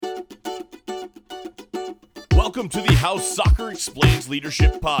Welcome to the How Soccer Explains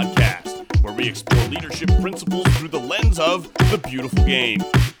Leadership podcast, where we explore leadership principles through the lens of the beautiful game.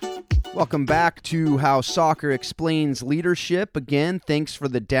 Welcome back to How Soccer Explains Leadership. Again, thanks for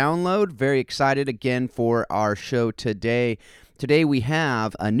the download. Very excited again for our show today. Today we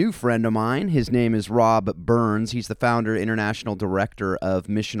have a new friend of mine. His name is Rob Burns. He's the founder, international director of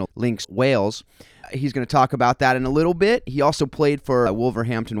Missional Links Wales. He's going to talk about that in a little bit. He also played for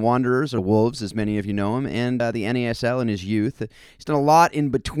Wolverhampton Wanderers, or Wolves, as many of you know him, and the NASL in his youth. He's done a lot in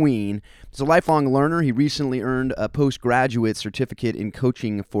between. He's a lifelong learner. He recently earned a postgraduate certificate in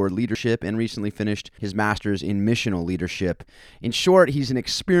coaching for leadership and recently finished his master's in missional leadership. In short, he's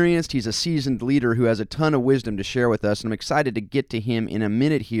he's a seasoned leader who has a ton of wisdom to share with us, and I'm excited to get to him in a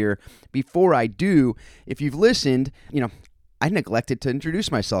minute here. Before I do, if you've listened, I neglected to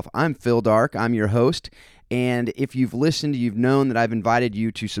introduce myself. I'm Phil Dark. I'm your host. And if you've listened, you've known that I've invited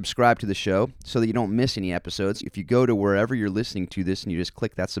you to subscribe to the show so that you don't miss any episodes. If you go to wherever you're listening to this and you just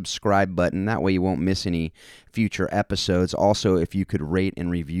click that subscribe button, that way you won't miss any future episodes. Also, if you could rate and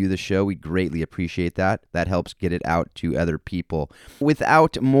review the show, we greatly appreciate that. That helps get it out to other people.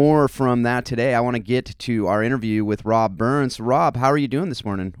 Without more from that today, I want to get to our interview with Rob Burns. Rob, how are you doing this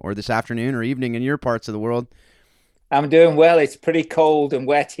morning or this afternoon or evening in your parts of the world? I'm doing well. It's pretty cold and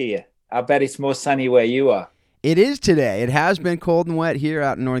wet here. I bet it's more sunny where you are. It is today. It has been cold and wet here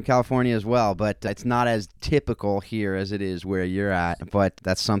out in Northern California as well, but it's not as typical here as it is where you're at. But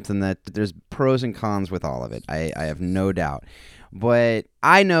that's something that there's pros and cons with all of it. I have no doubt. But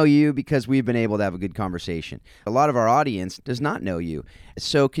I know you because we've been able to have a good conversation. A lot of our audience does not know you.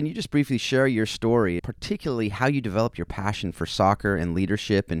 So can you just briefly share your story, particularly how you developed your passion for soccer and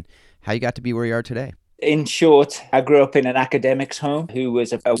leadership and how you got to be where you are today? In short, I grew up in an academics home who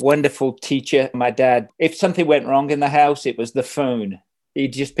was a wonderful teacher. My dad, if something went wrong in the house, it was the phone.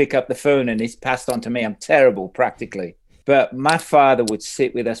 He'd just pick up the phone and it's passed on to me. I'm terrible practically. But my father would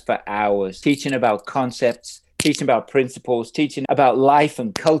sit with us for hours, teaching about concepts, teaching about principles, teaching about life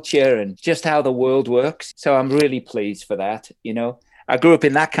and culture and just how the world works. So I'm really pleased for that. I grew up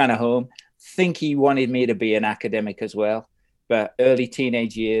in that kind of home. Think he wanted me to be an academic as well. But early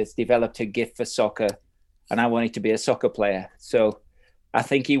teenage years, developed a gift for soccer. And I wanted to be a soccer player. So I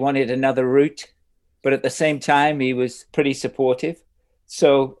think he wanted another route. But at the same time, he was pretty supportive.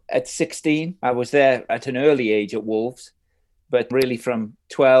 So at 16, I was there at an early age at Wolves. But really from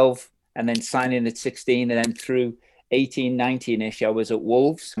 12 and then signing at 16 and then through 18, 19-ish, I was at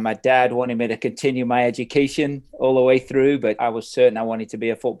Wolves. My dad wanted me to continue my education all the way through, but I was certain I wanted to be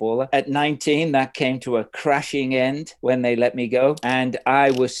a footballer. At 19, that came to a crashing end when they let me go. And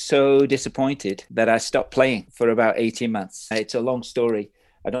I was so disappointed that I stopped playing for about 18 months. It's a long story.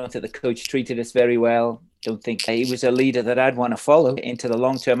 I don't think the coach treated us very well. Don't think he was a leader that I'd want to follow into the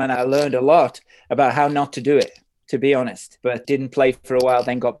long term. And I learned a lot about how not to do it, to be honest, but didn't play for a while,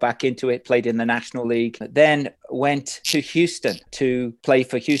 then got back into it, played in the National League, then went to Houston to play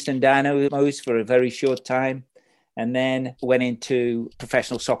for Houston Dynamos for a very short time, and then went into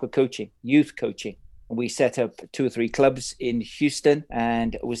professional soccer coaching, youth coaching. We set up 2 or 3 clubs in Houston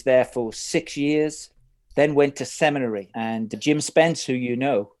and was there for 6 years, then went to seminary. And Jim Spence, who you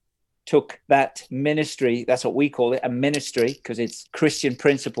know, took that ministry, that's what we call it, a ministry, because it's Christian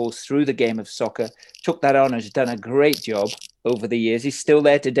principles through the game of soccer, took that on, has done a great job over the years. He's still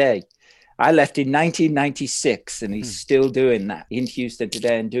there today. I left in 1996 and he's still doing that in Houston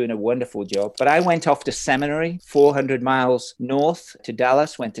today and doing a wonderful job. But I went off to seminary, 400 miles north to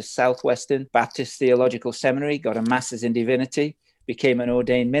Dallas, went to Southwestern Baptist Theological Seminary, got a master's in divinity, became an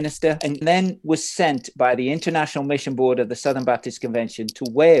ordained minister, and then was sent by the International Mission Board of the Southern Baptist Convention to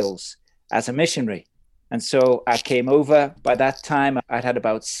Wales as a missionary. And so I came over. By that time, I'd had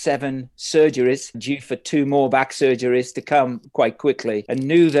about 7 surgeries, due for 2 more back surgeries to come quite quickly, and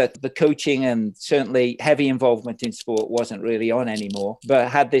knew that the coaching and certainly heavy involvement in sport wasn't really on anymore, but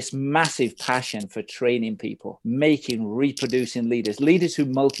had this massive passion for training people, reproducing leaders who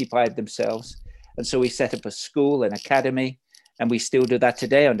multiplied themselves. And so we set up a school, an academy, and we still do that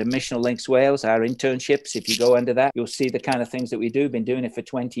today under Missional Links Wales, our internships. If you go under that, you'll see the kind of things that we do. Been doing it for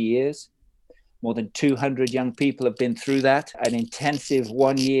 20 years. More than 200 young people have been through that, an intensive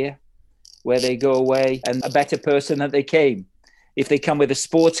 1 year where they go away and a better person than they came. If they come with a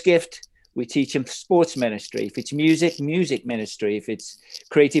sports gift, we teach them sports ministry. If it's music, music ministry. If it's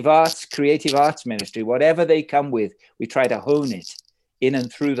creative arts ministry. Whatever they come with, we try to hone it in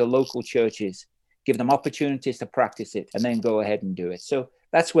and through the local churches, give them opportunities to practice it, and then go ahead and do it. So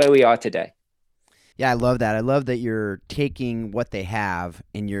that's where we are today. Yeah, I love that. I love that you're taking what they have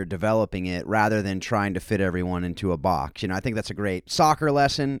and you're developing it rather than trying to fit everyone into a box. I think that's a great soccer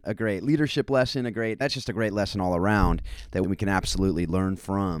lesson, a great leadership lesson, that's just a great lesson all around that we can absolutely learn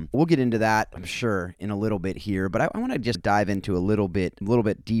from. We'll get into that, I'm sure, in a little bit here, but I want to just dive into a little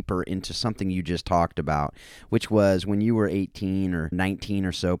bit deeper into something you just talked about, which was when you were 18 or 19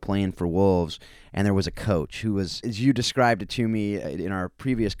 or so playing for Wolves, and there was a coach who was, as you described it to me in our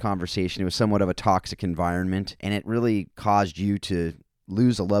previous conversation, it was somewhat of a toxic environment, and it really caused you to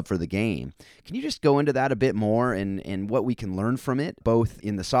lose a love for the game. Can you just go into that a bit more and what we can learn from it, both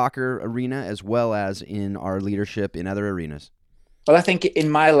in the soccer arena as well as in our leadership in other arenas? Well, I think in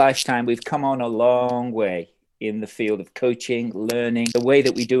my lifetime, we've come on a long way in the field of coaching, learning. The way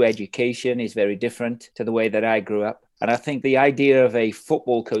that we do education is very different to the way that I grew up. And I think the idea of a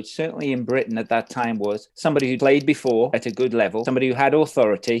football coach, certainly in Britain at that time, was somebody who played before at a good level, somebody who had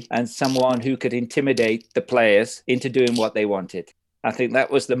authority, and someone who could intimidate the players into doing what they wanted. I think that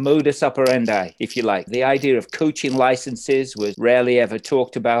was the modus operandi, if you like. The idea of coaching licenses was rarely ever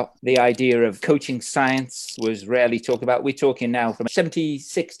talked about. The idea of coaching science was rarely talked about. We're talking now from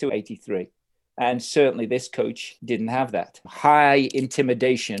 76 to 83. And certainly this coach didn't have that. High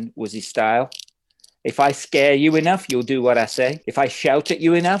intimidation was his style. If I scare you enough, you'll do what I say. If I shout at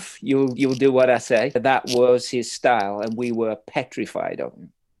you enough, you'll do what I say. That was his style, and we were petrified of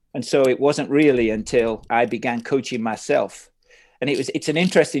him. And so it wasn't really until I began coaching myself. And it's an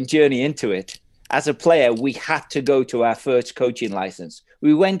interesting journey into it. As a player, we had to go to our first coaching license.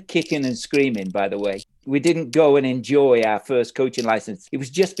 We went kicking and screaming, by the way. We didn't go and enjoy our first coaching license. It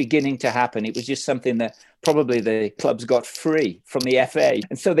was just beginning to happen. It was just something that probably the clubs got free from the FA.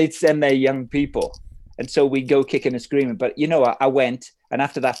 And so they'd send their young people. And so we'd go kicking and screaming. But, I went, and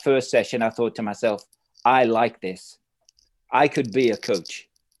after that first session, I thought to myself, I like this. I could be a coach.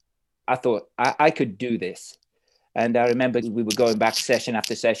 I thought I could do this. And I remember we were going back session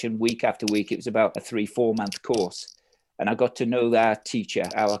after session, week after week. It was about a 3-4 month course. And I got to know our teacher,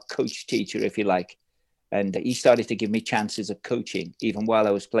 our coach teacher, if you like. And he started to give me chances of coaching even while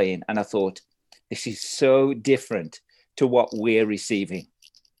I was playing. And I thought, this is so different to what we're receiving.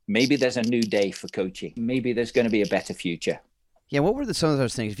 Maybe there's a new day for coaching. Maybe there's going to be a better future. Yeah, what were some of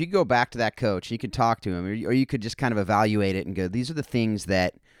those things? If you go back to that coach, you could talk to him, or you could just kind of evaluate it and go, these are the things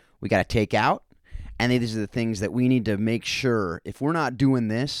that we got to take out, and these are the things that we need to make sure, if we're not doing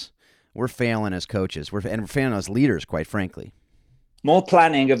this, we're failing as coaches. We're failing as leaders, quite frankly. More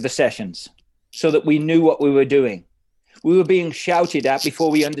planning of the sessions so that we knew what we were doing. We were being shouted at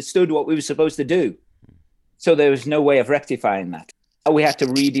before we understood what we were supposed to do. So there was no way of rectifying that. We had to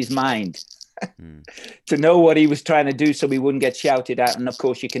read his mind to know what he was trying to do so we wouldn't get shouted at. And of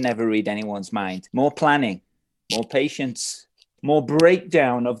course, you can never read anyone's mind. More planning, more patience, more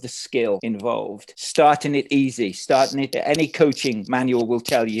breakdown of the skill involved. Starting it easy, any coaching manual will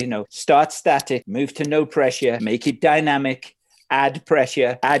tell you, start static, move to no pressure, make it dynamic, add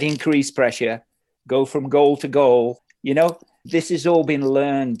pressure, add increased pressure, go from goal to goal. This has all been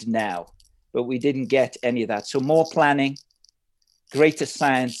learned now, but we didn't get any of that. So more planning, greater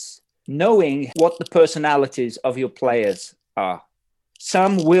science, knowing what the personalities of your players are.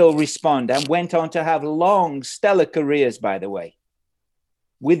 Some will respond and went on to have long, stellar careers, by the way,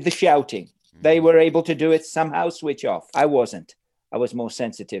 with the shouting. They were able to do it, somehow switch off. I wasn't. I was more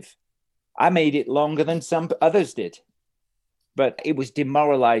sensitive. I made it longer than some others did, but it was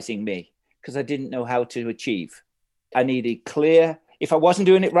demoralizing me because I didn't know how to achieve. I needed clear. If I wasn't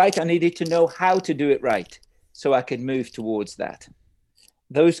doing it right, I needed to know how to do it right so I could move towards that.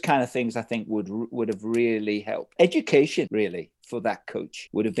 Those kind of things, I think, would have really helped. Education, really, for that coach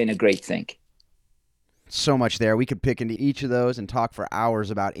would have been a great thing. So much there. We could pick into each of those and talk for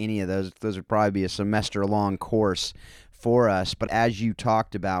hours about any of those. Those would probably be a semester-long course for us. But as you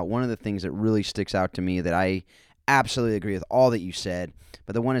talked about, one of the things that really sticks out to me that I absolutely agree with all that you said,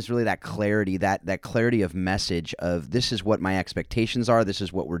 but the one is really that clarity, that clarity of message of this is what my expectations are, this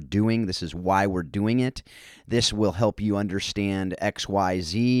is what we're doing, this is why we're doing it, this will help you understand X, Y,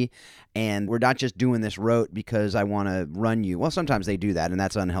 Z, and we're not just doing this rote because I want to run you. Well, sometimes they do that, and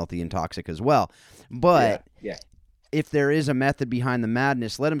that's unhealthy and toxic as well. But if there is a method behind the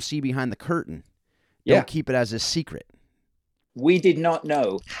madness, let them see behind the curtain. Don't keep it as a secret. We did not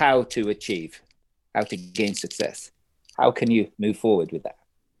know how to achieve, how to gain success. How can you move forward with that?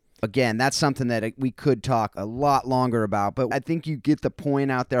 Again, that's something that we could talk a lot longer about, but I think you get the point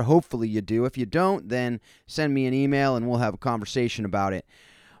out there. Hopefully you do. If you don't, then send me an email and we'll have a conversation about it.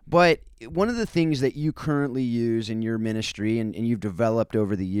 But one of the things that you currently use in your ministry and you've developed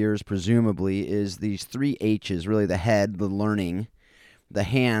over the years, presumably, is these 3 H's, really the head, the learning, the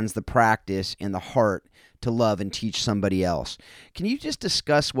hands, the practice, and the heart to love and teach somebody else. Can you just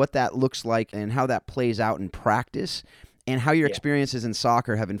discuss what that looks like and how that plays out in practice, and how your experiences in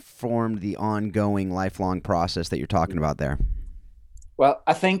soccer have informed the ongoing lifelong process that you're talking about there? Well,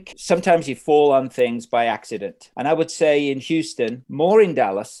 I think sometimes you fall on things by accident. And I would say in Houston, more in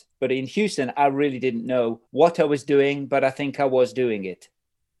Dallas, but in Houston, I really didn't know what I was doing, but I think I was doing it.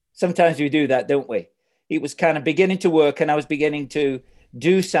 Sometimes we do that, don't we? It was kind of beginning to work, and I was beginning to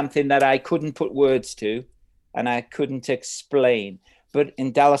do something that I couldn't put words to and I couldn't explain. But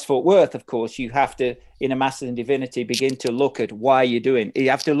in Dallas-Fort Worth, of course, you have to, in a Master's in Divinity, begin to look at why you're doing. You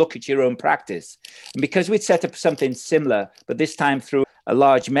have to look at your own practice. And because we'd set up something similar, but this time through a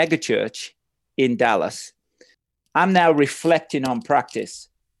large megachurch in Dallas, I'm now reflecting on practice.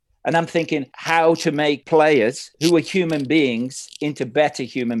 And I'm thinking how to make players who are human beings into better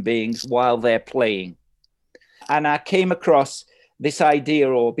human beings while they're playing. And I came across this idea,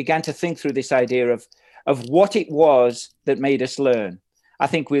 or began to think through this idea of what it was that made us learn. I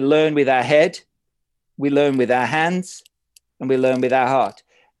think we learn with our head, we learn with our hands, and we learn with our heart.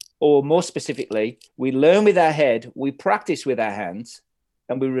 Or more specifically, we learn with our head, we practice with our hands,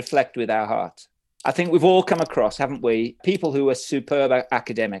 and we reflect with our heart. I think we've all come across, haven't we, people who are superb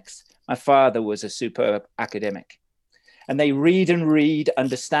academics. My father was a superb academic. And they read and read,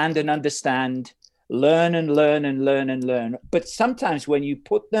 understand and understand, learn and learn and learn and learn. But sometimes when you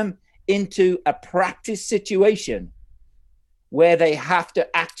put them into a practice situation where they have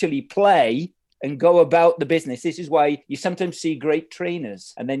to actually play and go about the business, this is why you sometimes see great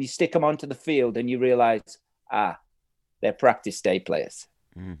trainers and then you stick them onto the field and you realize, they're practice day players.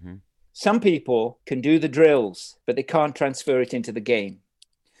 Mm-hmm. Some people can do the drills, but they can't transfer it into the game.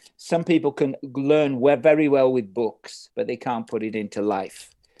 Some people can learn very well with books, but they can't put it into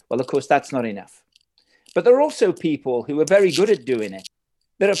life. Well, of course, that's not enough. But there are also people who are very good at doing it.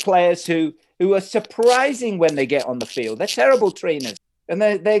 There are players who are surprising when they get on the field. They're terrible trainers, and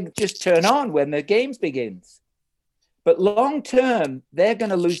they just turn on when the games begins. But long term, they're going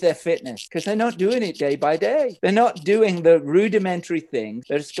to lose their fitness because they're not doing it day by day. They're not doing the rudimentary things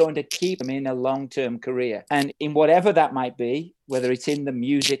that's going to keep them in a long-term career. And in whatever that might be, whether it's in the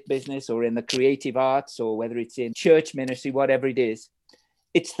music business or in the creative arts or whether it's in church ministry, whatever it is,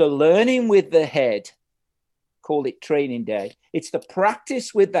 it's the learning with the head, call it training day. It's the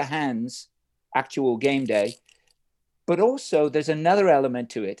practice with the hands, actual game day. But also there's another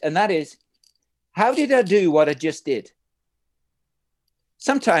element to it, and that is, how did I do what I just did?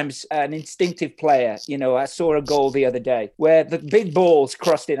 Sometimes an instinctive player, I saw a goal the other day where the big ball's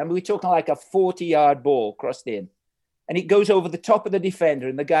crossed in. I mean, we're talking like a 40-yard ball crossed in. And it goes over the top of the defender,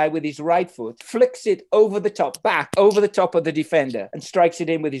 and the guy with his right foot flicks it over the top, back over the top of the defender and strikes it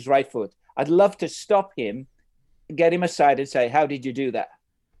in with his right foot. I'd love to stop him, get him aside and say, how did you do that?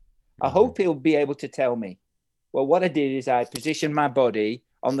 I hope he'll be able to tell me. Well, what I did is I positioned my body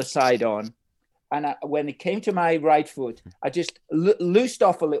on the side on. And when it came to my right foot, I just loosed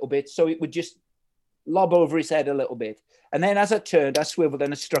off a little bit so it would just lob over his head a little bit. And then as I turned, I swiveled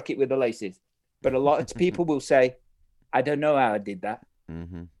and I struck it with the laces. But a lot of people will say, I don't know how I did that.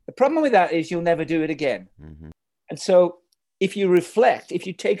 Mm-hmm. The problem with that is you'll never do it again. Mm-hmm. And so if you reflect, if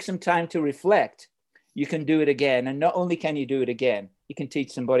you take some time to reflect, you can do it again. And not only can you do it again, you can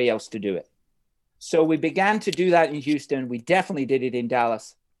teach somebody else to do it. So we began to do that in Houston. We definitely did it in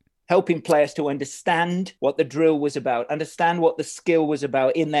Dallas, helping players to understand what the drill was about, understand what the skill was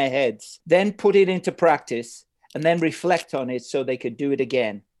about in their heads, then put it into practice and then reflect on it so they could do it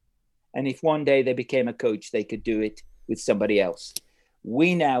again. And if one day they became a coach, they could do it with somebody else.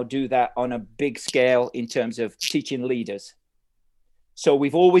 We now do that on a big scale in terms of teaching leaders. So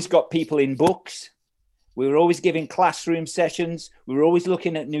we've always got people in books. We were always giving classroom sessions. We were always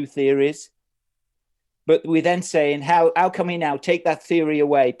looking at new theories. But we're then saying, how can we now take that theory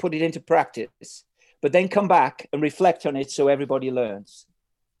away, put it into practice, but then come back and reflect on it so everybody learns?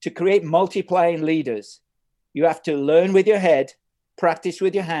 To create multiplying leaders, you have to learn with your head, practice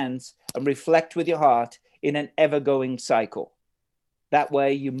with your hands, and reflect with your heart in an ever-going cycle. That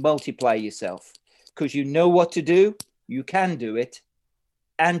way you multiply yourself because you know what to do, you can do it,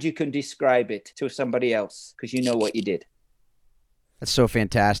 and you can describe it to somebody else because you know what you did. That's so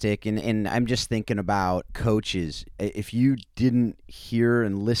fantastic. And I'm just thinking about coaches. If you didn't hear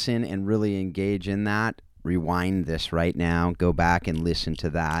and listen and really engage in that, rewind this right now, go back and listen to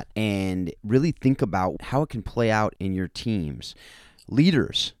that, and really think about how it can play out in your teams.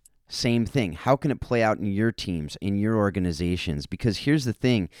 Leaders, same thing. How can it play out in your teams, in your organizations? Because here's the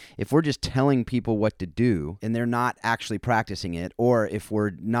thing. If we're just telling people what to do and they're not actually practicing it, or if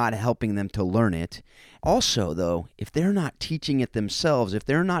we're not helping them to learn it, Also, though, if they're not teaching it themselves, if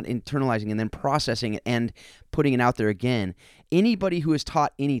they're not internalizing and then processing it and putting it out there again, anybody who has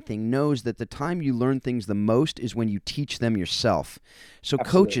taught anything knows that the time you learn things the most is when you teach them yourself. So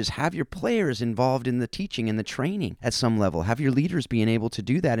Absolutely. Coaches, have your players involved in the teaching and the training at some level. Have your leaders being able to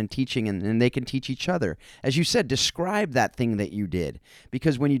do that in teaching, and they can teach each other. As you said, describe that thing that you did,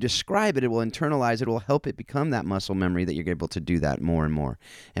 because when you describe it, it will internalize, it will help it become that muscle memory that you're able to do that more and more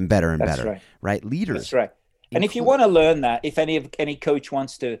and better and That's better. right. Leaders. That's right. And if you want to learn that, if any coach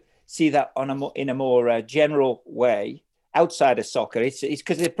wants to see that in a more general way outside of soccer, it's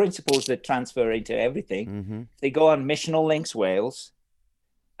because the principles that transfer into everything. Mm-hmm. They go on Missional Links Wales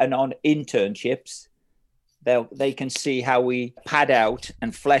and on internships. They can see how we pad out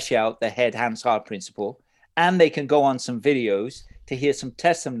and flesh out the head, hands, heart principle. And they can go on some videos to hear some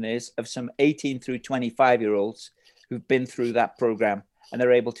testimonies of some 18 through 25-year-olds who've been through that program, and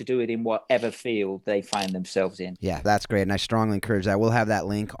they're able to do it in whatever field they find themselves in. Yeah, that's great, and I strongly encourage that. We'll have that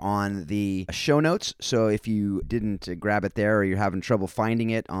link on the show notes, so if you didn't grab it there or you're having trouble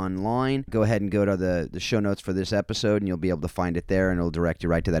finding it online, go ahead and go to the show notes for this episode, and you'll be able to find it there, and it'll direct you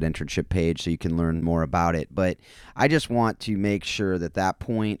right to that internship page so you can learn more about it. But I just want to make sure that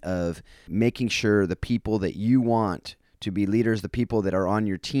point of making sure the people that you want to be leaders, the people that are on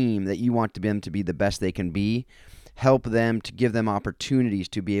your team, that you want them to be the best they can be, help them, to give them opportunities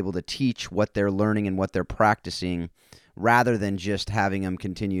to be able to teach what they're learning and what they're practicing, rather than just having them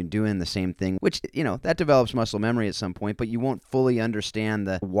continue doing the same thing, which, that develops muscle memory at some point, but you won't fully understand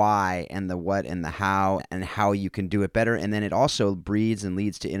the why and the what and the how and how you can do it better. And then it also breeds and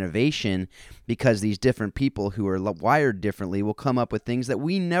leads to innovation, because these different people who are wired differently will come up with things that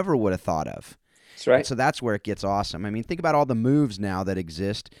we never would have thought of. That's right. And so that's where it gets awesome. I mean, think about all the moves now that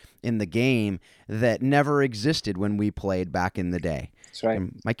exist in the game that never existed when we played back in the day. That's right.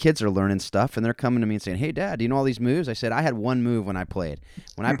 And my kids are learning stuff, and they're coming to me and saying, "Hey, Dad, do you know all these moves?" I said, "I had one move when I played.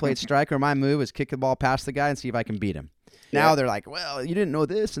 When I played striker, my move was kick the ball past the guy and see if I can beat him." Now they're like, "Well, you didn't know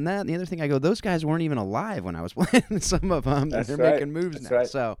this and that and the other thing." I go, "Those guys weren't even alive when I was playing some of them. They're making moves That's now." right.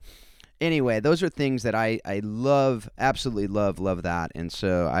 So anyway, those are things that I love, absolutely love that. And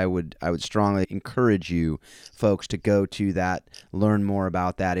so I would strongly encourage you folks to go to that, learn more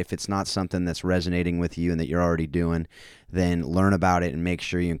about that. If it's not something that's resonating with you and that you're already doing, then learn about it and make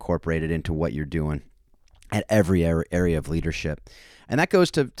sure you incorporate it into what you're doing at every area of leadership. And that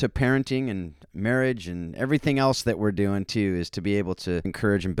goes to parenting and marriage and everything else that we're doing too, is to be able to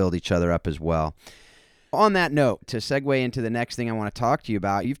encourage and build each other up as well. On that note, to segue into the next thing I want to talk to you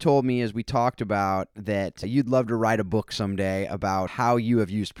about, you've told me, as we talked about, that you'd love to write a book someday about how you have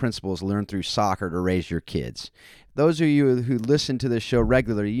used principles learned through soccer to raise your kids. Those of you who listen to this show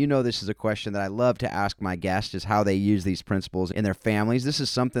regularly, you know this is a question that I love to ask my guests, is how they use these principles in their families. This is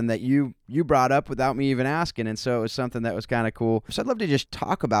something that you brought up without me even asking, and so it was something that was kind of cool. So I'd love to just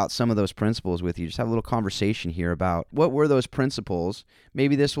talk about some of those principles with you, just have a little conversation here about what were those principles.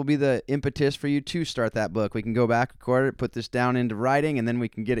 Maybe this will be the impetus for you to start that book. We can go back, record it, put this down into writing, and then we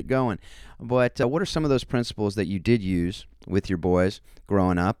can get it going. But what are some of those principles that you did use with your boys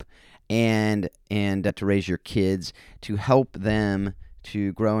growing up, and to raise your kids, to help them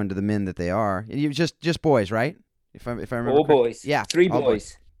to grow into the men that they are? You just boys, right? If I remember. All boys. Yeah. Three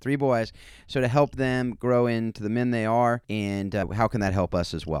boys. 3 boys. So to help them grow into the men they are, and how can that help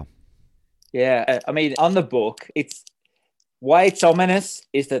us as well? Yeah. I mean, on the book, why it's ominous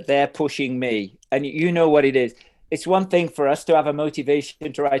is that they're pushing me, and you know what it is. It's one thing for us to have a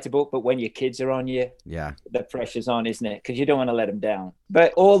motivation to write a book, but when your kids are on you, the pressure's on, isn't it? Because you don't want to let them down.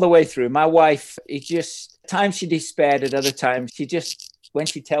 But all the way through, my wife, times she despaired, at other times when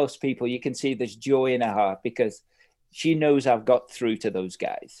she tells people, you can see there's joy in her heart, because she knows I've got through to those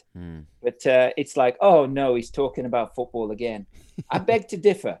guys. But it's like, oh no, he's talking about football again. I beg to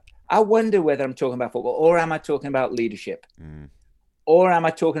differ. I wonder whether I'm talking about football, or am I talking about leadership? Or am I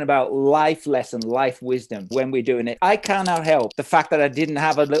talking about life lesson, life wisdom when we're doing it? I cannot help the fact that I didn't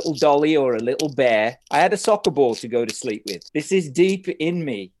have a little dolly or a little bear. I had a soccer ball to go to sleep with. This is deep in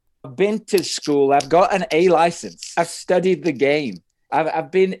me. I've been to school. I've got an A license. I've studied the game.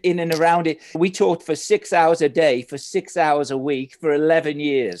 I've been in and around it. We taught for 6 hours a day, for 6 hours a week, for 11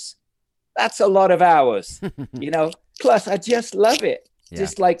 years. That's a lot of hours, Plus, I just love it. Yeah.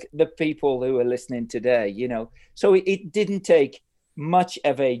 Just like the people who are listening today, So it didn't take much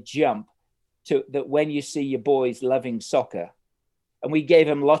of a jump to that when you see your boys loving soccer. And we gave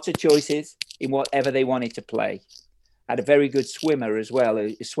them lots of choices in whatever they wanted to play. I had a very good swimmer as well,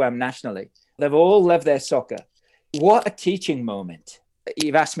 who swam nationally. They've all loved their soccer. What a teaching moment.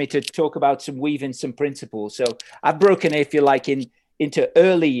 You've asked me to talk about weaving some principles. So I've broken it, if you like, into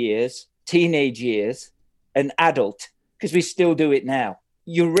early years, teenage years, an adult, because we still do it now.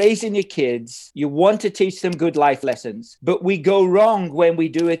 You're raising your kids, you want to teach them good life lessons, but we go wrong when we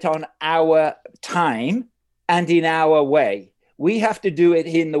do it on our time and in our way. We have to do it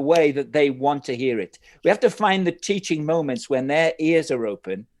in the way that they want to hear it. We have to find the teaching moments when their ears are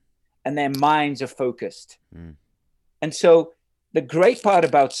open and their minds are focused. And so the great part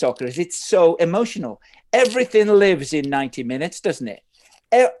about soccer is it's so emotional. Everything lives in 90 minutes, doesn't it?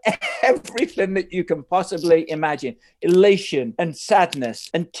 Everything that you can possibly imagine, elation and sadness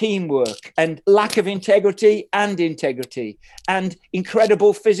and teamwork and lack of integrity and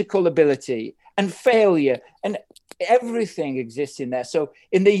incredible physical ability and failure, and everything exists in there. So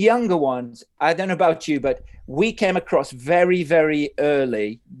in the younger ones, I don't know about you, but we came across very, very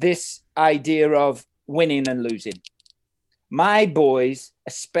early this idea of winning and losing. My boys,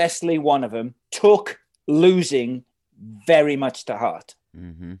 especially one of them, took losing very much to heart.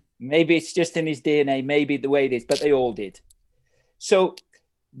 Mm-hmm. Maybe it's just in his DNA, maybe the way it is, but they all did. So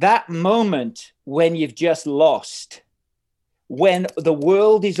that moment when you've just lost, when the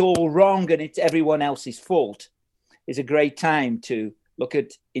world is all wrong and it's everyone else's fault, is a great time to look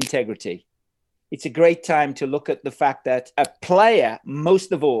at integrity. It's a great time to look at the fact that a player,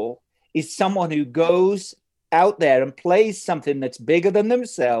 most of all, is someone who goes out there and plays something that's bigger than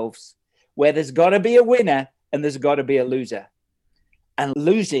themselves, where there's got to be a winner and there's got to be a loser. And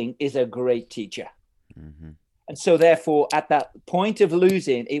losing is a great teacher. Mm-hmm. And so therefore, at that point of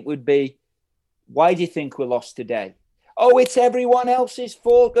losing, it would be, why do you think we lost today? Oh, it's everyone else's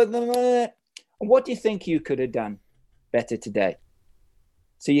fault. What do you think you could have done better today?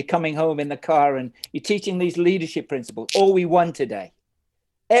 So you're coming home in the car and you're teaching these leadership principles. Oh, we won today.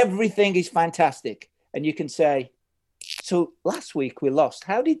 Everything is fantastic. And you can say, so last week we lost.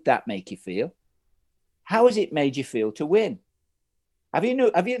 How did that make you feel? How has it made you feel to win? Have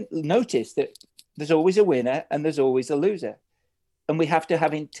you noticed that there's always a winner and there's always a loser? And we have to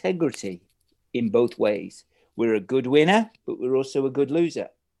have integrity in both ways. We're a good winner, but we're also a good loser.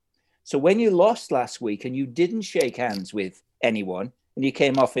 So when you lost last week and you didn't shake hands with anyone and you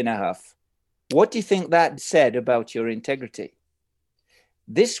came off in a huff, what do you think that said about your integrity?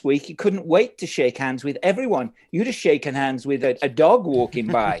 This week, you couldn't wait to shake hands with everyone. You'd have shaken hands with a dog walking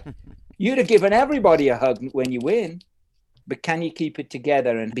by. You'd have given everybody a hug when you win. But can you keep it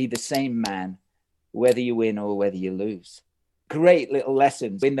together and be the same man, whether you win or whether you lose? Great little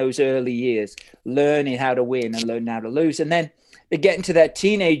lessons in those early years, learning how to win and learning how to lose. And then they get into their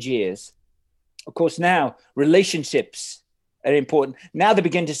teenage years. Of course, now relationships are important. Now they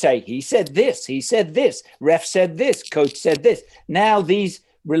begin to say, he said this, ref said this, coach said this. Now these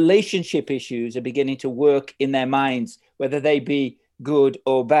relationship issues are beginning to work in their minds, whether they be good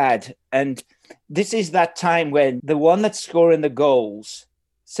or bad. And this is that time when the one that's scoring the goals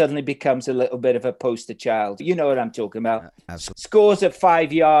suddenly becomes a little bit of a poster child. You know what I'm talking about. Absolutely. Scores a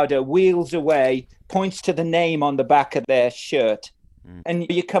 5-yarder, wheels away, points to the name on the back of their shirt. And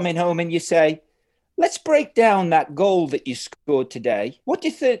you're coming home and you say, let's break down that goal that you scored today. What do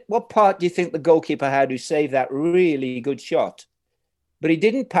you think? What part do you think the goalkeeper had who saved that really good shot? But he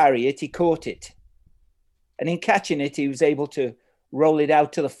didn't parry it, he caught it. And in catching it, he was able to roll it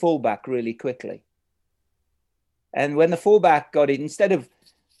out to the fullback really quickly. And when the fullback got it, instead of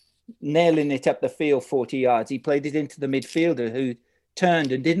nailing it up the field 40 yards, he played it into the midfielder who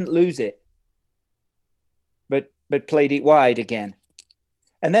turned and didn't lose it, but played it wide again.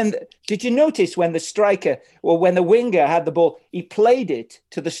 And then did you notice when the striker or when the winger had the ball, he played it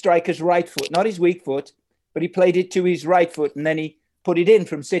to the striker's right foot, not his weak foot, but he played it to his right foot and then he put it in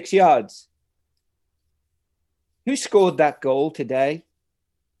from 6 yards. Who scored that goal today?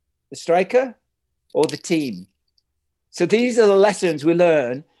 The striker or the team? So these are the lessons we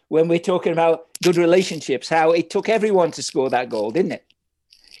learn when we're talking about good relationships, how it took everyone to score that goal, didn't it?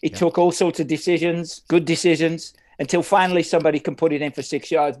 It took all sorts of decisions, good decisions, until finally somebody can put it in for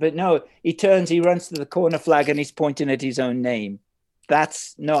 6 yards. But no, he turns, he runs to the corner flag and he's pointing at his own name.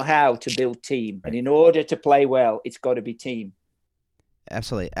 That's not how to build team. And in order to play well, it's got to be team.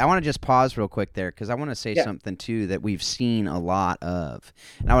 Absolutely. I want to just pause real quick there because I want to say something, too, that we've seen a lot of.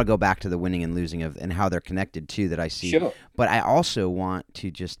 And I want to go back to the winning and losing of and how they're connected, too, that I see. Sure. But I also want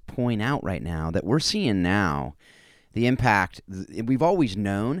to just point out right now that we're seeing now the impact. We've always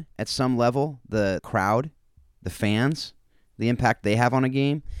known at some level the crowd, the fans, the impact they have on a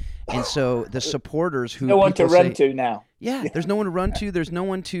game. And so the supporters who no one to run to now. Yeah, there's no one to run to. There's no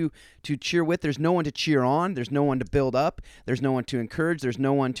one to cheer with. There's no one to cheer on. There's no one to build up. There's no one to encourage. There's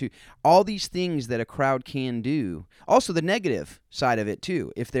no one to – all these things that a crowd can do. Also the negative. side of it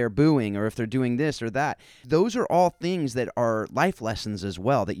too. If they're booing or if they're doing this or that, those are all things that are life lessons as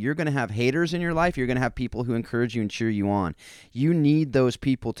well, that you're going to have haters in your life. You're going to have people who encourage you and cheer you on. You need those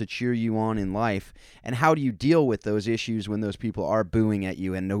people to cheer you on in life. And how do you deal with those issues when those people are booing at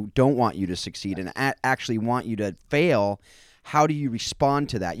you and don't want you to succeed and actually want you to fail? How do you respond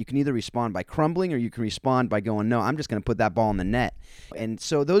to that? You can either respond by crumbling or you can respond by going, no, I'm just going to put that ball in the net. And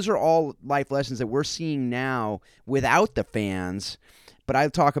so those are all life lessons that we're seeing now without the fans. But I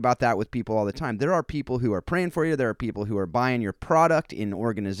talk about that with people all the time. There are people who are praying for you. There are people who are buying your product in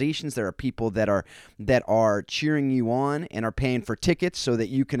organizations. There are people that are cheering you on and are paying for tickets so that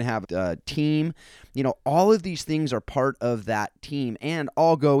you can have a team. You know, all of these things are part of that team and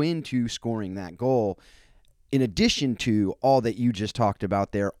all go into scoring that goal, in addition to all that you just talked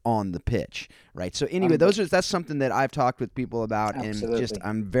about there on the pitch, right? So anyway, that's something that I've talked with people about. Absolutely. And just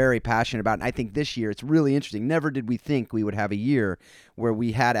I'm very passionate about. And I think this year it's really interesting. Never did we think we would have a year where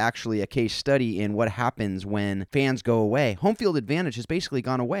we had actually a case study in what happens when fans go away. Home field advantage has basically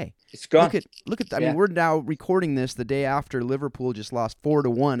gone away. It's gone. Look at. I mean, we're now recording this the day after Liverpool just lost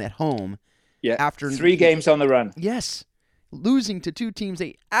 4-1 at home. Yeah. After 3 games on the run. Yes. Losing to 2 teams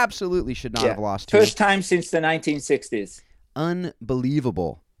they absolutely should not have lost to. First time since the 1960s.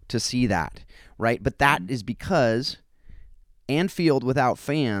 Unbelievable to see that, right? But that is because Anfield without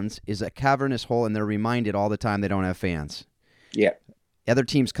fans is a cavernous hole, and they're reminded all the time they don't have fans. Yeah. Other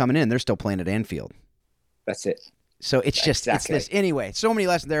teams coming in, they're still playing at Anfield. That's it. So it's just, exactly. It's this. Anyway, so many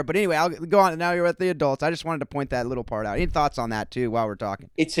lessons there. But anyway, I'll go on. Now you're at the adults. I just wanted to point that little part out. Any thoughts on that, too, while we're talking?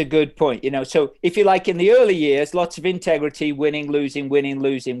 It's a good point. You know, so if you like, in the early years, lots of integrity, winning, losing, winning,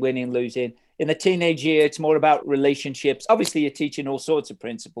 losing, winning, losing. In the teenage year, it's more about relationships. Obviously, you're teaching all sorts of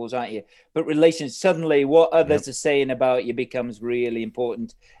principles, aren't you? But relations, suddenly what others are saying about you becomes really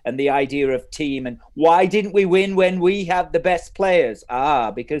important. And the idea of team and why didn't we win when we have the best players?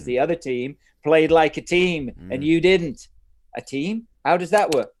 Because the other team played like a team and you didn't. A team? How does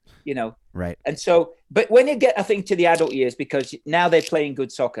that work? You know? Right. And so, but when you get, I think, to the adult years, because now they're playing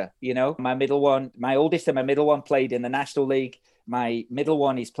good soccer, you know, my oldest and my middle one played in the National League. My middle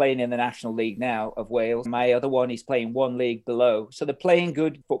one is playing in the National League now of Wales. My other one is playing 1 league below. So they're playing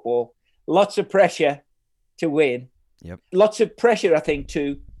good football. Lots of pressure to win. Yep. Lots of pressure, I think,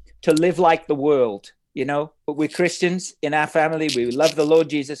 to live like the world, you know. But we're Christians in our family. We love the Lord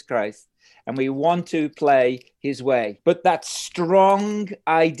Jesus Christ. And we want to play his way. But that strong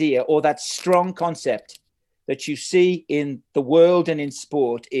idea or that strong concept that you see in the world and in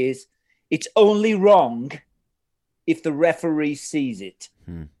sport is it's only wrong if the referee sees it.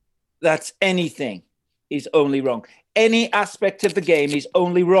 That's anything is only wrong. Any aspect of the game is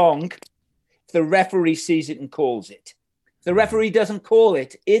only wrong if the referee sees it and calls it. If the referee doesn't call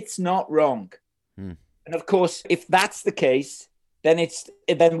it, it's not wrong. And of course, if that's the case, then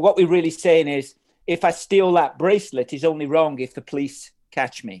what we're really saying is, if I steal that bracelet, it's only wrong if the police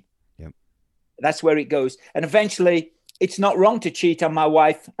catch me. Yep. That's where it goes. And eventually, it's not wrong to cheat on my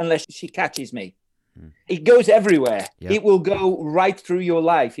wife unless she catches me. It goes everywhere. Yep. It will go right through your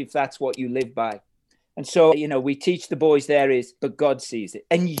life if that's what you live by. And so, you know, we teach the boys there is, but God sees it.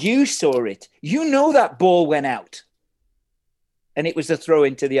 And you saw it. You know that ball went out. And it was a throw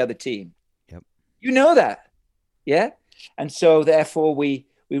into the other team. Yep. You know that. Yeah? And so, therefore, we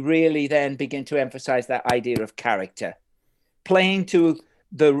really then begin to emphasize that idea of character, playing to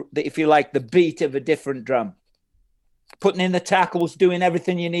the if you like, the beat of a different drum, putting in the tackles, doing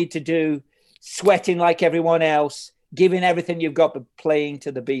everything you need to do, sweating like everyone else, giving everything you've got, but playing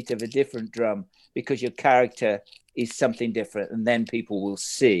to the beat of a different drum because your character is something different. And then people will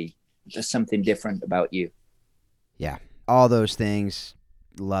see there's something different about you. Yeah, all those things.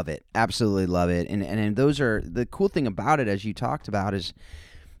 Love it. Absolutely love it. And those are the cool thing about it, as you talked about, is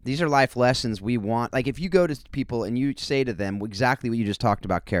these are life lessons we want. Like if you go to people and you say to them exactly what you just talked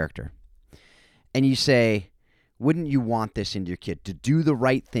about, character, and you say, wouldn't you want this in your kid to do the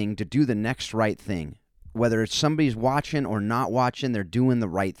right thing, to do the next right thing? Whether it's somebody's watching or not watching, they're doing the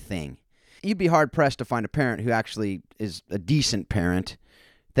right thing. You'd be hard pressed to find a parent who actually is a decent parent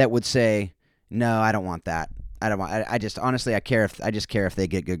that would say, no, I don't want that. I just honestly, I just care if they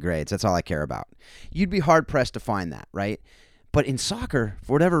get good grades. That's all I care about. You'd be hard pressed to find that, right? But in soccer,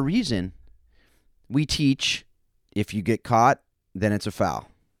 for whatever reason, we teach if you get caught, then it's a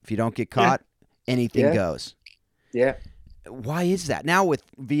foul. If you don't get caught, anything goes. Yeah. Why is that? Now with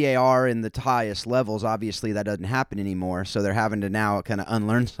VAR in the highest levels, obviously that doesn't happen anymore. So they're having to now kind of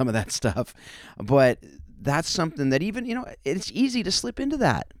unlearn some of that stuff. But that's something that even, you know, it's easy to slip into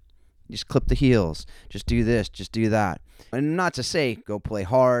that. Just clip the heels. Just do this. Just do that. And not to say go play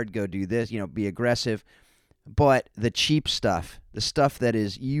hard, go do this, you know, be aggressive. But the cheap stuff, the stuff that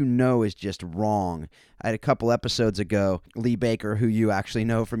is, is just wrong. I had a couple episodes ago, Lee Baker, who you actually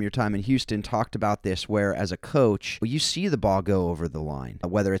know from your time in Houston, talked about this, where as a coach, you see the ball go over the line,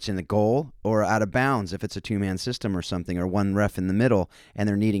 whether it's in the goal or out of bounds, if it's a two-man system or something, or one ref in the middle, and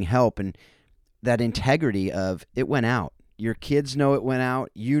they're needing help. And that integrity of, it went out. Your kids know it went out.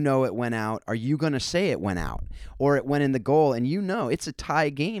 You know it went out. Are you going to say it went out? Or it went in the goal, and it's a tie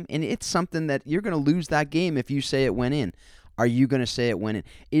game, and it's something that you're going to lose that game if you say it went in. Are you going to say it went in?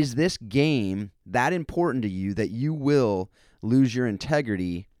 Is this game that important to you that you will lose your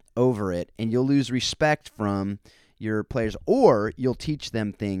integrity over it, and you'll lose respect from your players, or you'll teach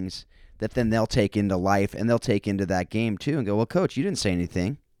them things that then they'll take into life, and they'll take into that game too and go, well, coach, you didn't say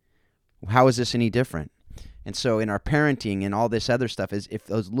anything. How is this any different? And so in our parenting and all this other stuff, is if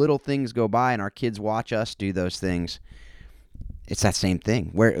those little things go by and our kids watch us do those things, it's that same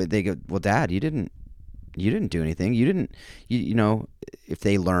thing where they go, well, Dad, you didn't do anything. You didn't, if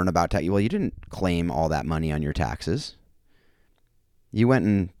they learn about tax, well, you didn't claim all that money on your taxes. You went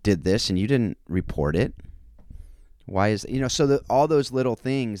and did this and you didn't report it. Why is, so all those little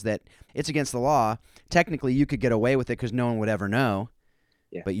things that it's against the law, technically you could get away with it because no one would ever know.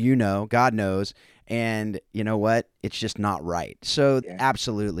 Yeah. But God knows, and you know what? It's just not right. So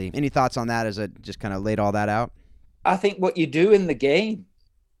Absolutely. Any thoughts on that as I just kind of laid all that out? I think what you do in the game,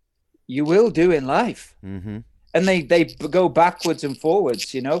 you will do in life. Mm-hmm. And they go backwards and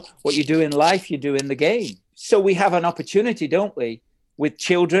forwards, What you do in life, you do in the game. So we have an opportunity, don't we, with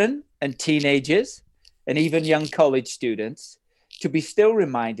children and teenagers and even young college students to be still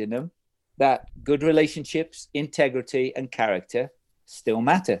reminding them that good relationships, integrity, and character still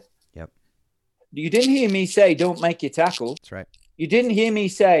matter. Yep. You didn't hear me say, don't make your tackle. That's right. You didn't hear me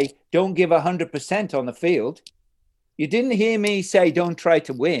say, don't give 100% on the field. You didn't hear me say, don't try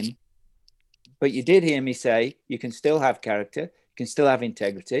to win. But you did hear me say, you can still have character, you can still have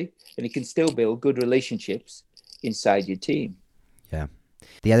integrity, and you can still build good relationships inside your team. Yeah.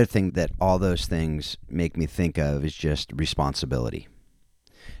 The other thing that all those things make me think of is just responsibility.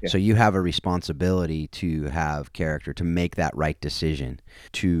 Yeah. So you have a responsibility to have character, to make that right decision,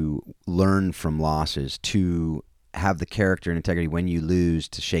 to learn from losses, to have the character and integrity when you lose,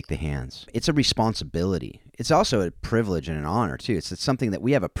 to shake the hands. It's a responsibility. It's also a privilege and an honor, too. It's something that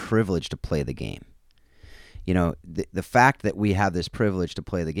we have a privilege to play the game. The fact that we have this privilege to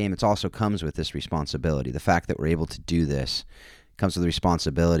play the game, it also comes with this responsibility. The fact that we're able to do this comes with the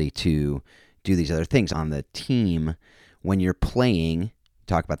responsibility to do these other things. On the team, when you're playing,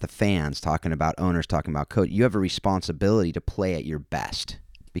 talk about the fans, talking about owners, talking about coach, you have a responsibility to play at your best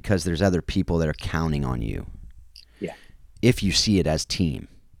because there's other people that are counting on you. Yeah. If you see it as team.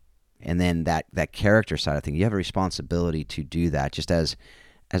 And then that character side of things, you have a responsibility to do that. Just as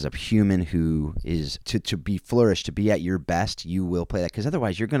a human who is to be flourished, to be at your best, you will play that. Because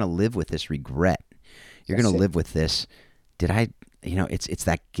otherwise you're going to live with this regret. You're going to live with this, it's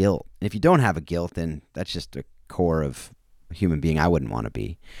that guilt. And if you don't have a guilt, then that's just a core of a human being I wouldn't want to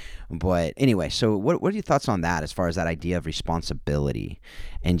be. But anyway, so what are your thoughts on that as far as that idea of responsibility,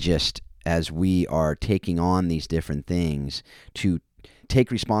 and just as we are taking on these different things to take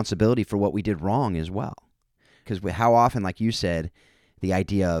responsibility for what we did wrong as well? Because how often, like you said, the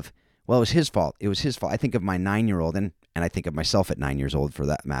idea of, well, it was his fault. It was his fault. I think of my 9-year-old, and I think of myself at 9 years old for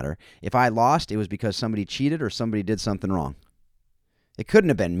that matter. If I lost, it was because somebody cheated or somebody did something wrong. It couldn't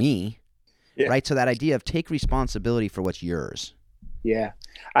have been me. Yeah. Right? So that idea of take responsibility for what's yours. Yeah.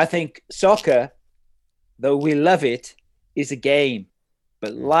 I think soccer, though we love it, is a game,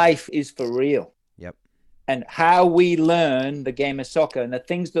 but life is for real. Yep. And how we learn the game of soccer and the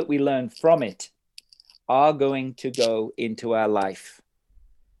things that we learn from it are going to go into our life,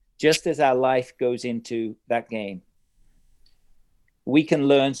 just as our life goes into that game. We can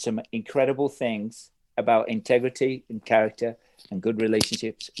learn some incredible things about integrity and character and good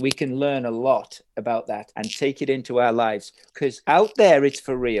relationships. We can learn a lot about that and take it into our lives, because out there it's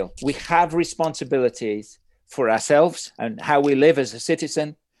for real. We have responsibilities for ourselves and how we live as a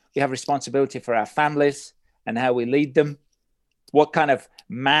citizen. We have responsibility for our families and how we lead them. What kind of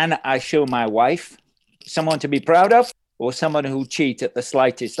man I show my wife, someone to be proud of, or someone who cheat at the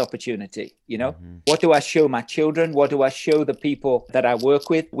slightest opportunity, Mm-hmm. What do I show my children? What do I show the people that I work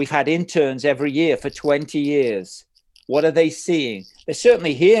with? We've had interns every year for 20 years. What are they seeing? They're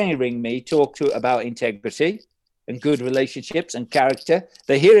certainly hearing me talk about integrity and good relationships and character.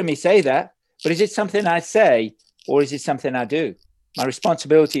 They're hearing me say that, but is it something I say or is it something I do? My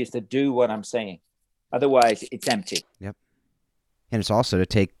responsibility is to do what I'm saying. Otherwise, it's empty. Yep. And it's also to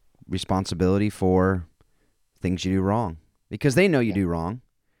take responsibility for things you do wrong, because they know you do wrong.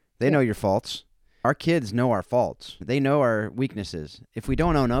 They know your faults. Our kids know our faults. They know our weaknesses. If we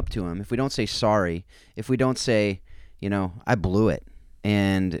don't own up to them, if we don't say sorry, if we don't say, I blew it,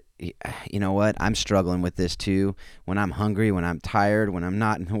 and you know what, I'm struggling with this too. When I'm hungry, when I'm tired, when I'm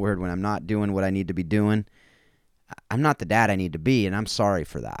not in the Word, when I'm not doing what I need to be doing, I'm not the dad I need to be, and I'm sorry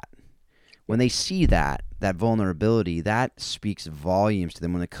for that. When they see that vulnerability, that speaks volumes to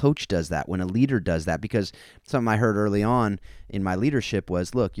them. When a coach does that, when a leader does that, because something I heard early on in my leadership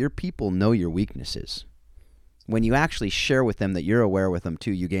was, look, your people know your weaknesses. When you actually share with them that you're aware with them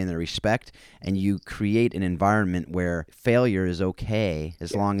too, you gain their respect, and you create an environment where failure is okay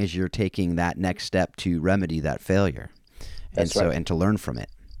as long as you're taking that next step to remedy that failure. That's right. And to learn from it.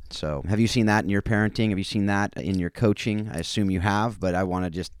 So have you seen that in your parenting? Have you seen that in your coaching? I assume you have, but I want to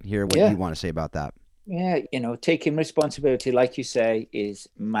just hear what you want to say about that. Yeah, taking responsibility, like you say, is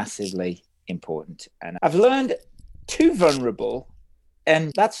massively important. And I've learned too vulnerable.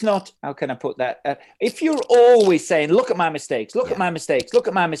 And that's not, how can I put that? If you're always saying, look at my mistakes, look at my mistakes, look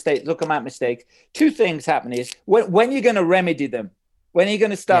at my mistakes, look at my mistakes, two things happen is when you're going to remedy them, when are you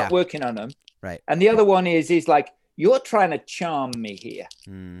going to start working on them? Right. And the other one is like, you're trying to charm me here.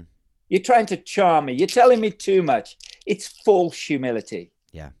 You're trying to charm me. You're telling me too much. It's false humility.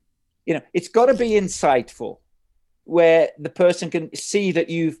 Yeah. It's got to be insightful, where the person can see that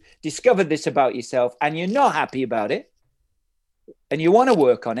you've discovered this about yourself and you're not happy about it and you want to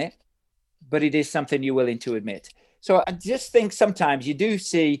work on it, but it is something you're willing to admit. So I just think sometimes you do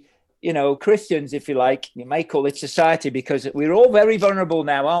see, Christians, if you like, you may call it society, because we're all very vulnerable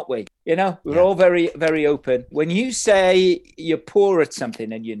now, aren't we? We're all very, very open. When you say you're poor at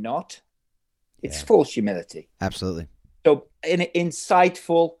something and you're not, it's false humility. Absolutely. So an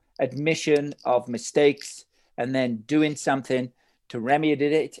insightful admission of mistakes and then doing something to remedy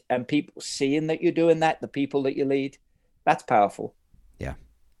it, and people seeing that you're doing that, the people that you lead, that's powerful. Yeah.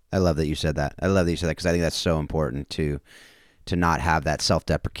 I love that you said that. Because I think that's so important to not have that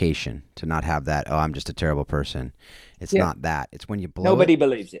self-deprecation, to not have that, oh, I'm just a terrible person. It's not that. It's when you blow Nobody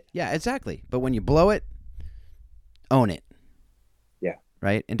believes it. Yeah, exactly. But when you blow it, own it. Yeah.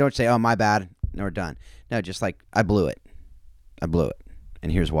 Right? And don't say, oh, my bad, no, we're done. No, just like, I blew it.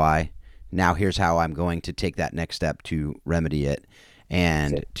 And here's why. Now here's how I'm going to take that next step to remedy it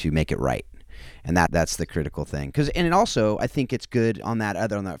and to make it right. And that's the critical thing. And also, I think it's good on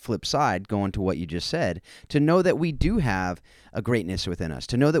that flip side, going to what you just said, to know that we do have a greatness within us,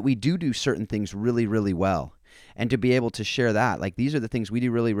 to know that we do certain things really, really well, and to be able to share that. Like, these are the things we do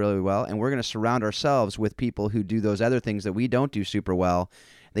really, really well, and we're going to surround ourselves with people who do those other things that we don't do super well.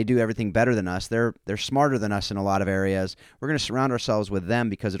 They do everything better than us. They're smarter than us in a lot of areas. We're going to surround ourselves with them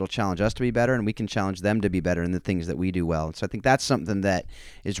because it'll challenge us to be better, and we can challenge them to be better in the things that we do well. And so I think that's something that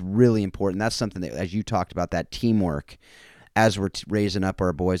is really important. That's something that, as you talked about, that teamwork, as we're raising up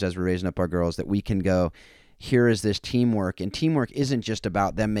our boys, as we're raising up our girls, that we can go, here is this teamwork. And teamwork isn't just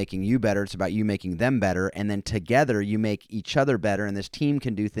about them making you better. It's about you making them better. And then together you make each other better. And this team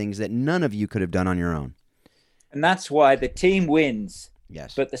can do things that none of you could have done on your own. And that's why the team wins.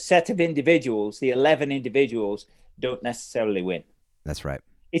 Yes. But the set of individuals, the 11 individuals, don't necessarily win. That's right.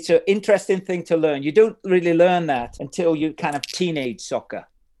 It's an interesting thing to learn. You don't really learn that until you kind of teenage soccer.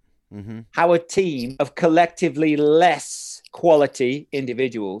 How a team of collectively less quality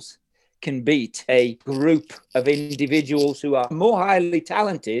individuals can beat a group of individuals who are more highly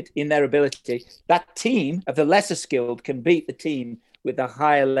talented in their ability. That team of the lesser skilled can beat the team with the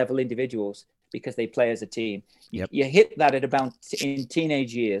higher level individuals because they play as a team. Yep. You hit that at about in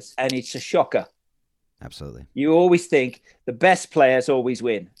teenage years, and it's a shocker. Absolutely. You always think the best players always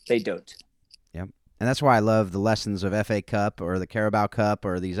win. They don't. Yep. And that's why I love the lessons of FA Cup or the Carabao Cup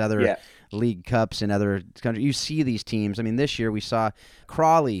or these other league cups in other countries. You see these teams. I mean, this year we saw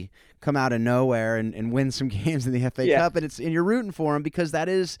Crawley come out of nowhere and win some games in the FA Cup, and you're rooting for them because that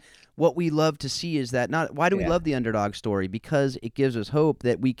is what we love to see. Is that not why do we love the underdog story? Because it gives us hope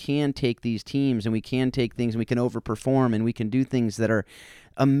that we can take these teams and we can take things and we can overperform and we can do things that are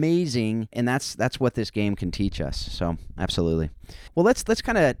amazing, and that's what this game can teach us. So absolutely. Well, let's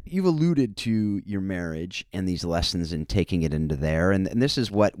kind of, you've alluded to your marriage and these lessons and taking it into there, and this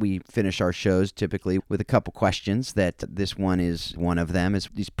is what we finish our shows typically with a couple questions. That this one is one of them, is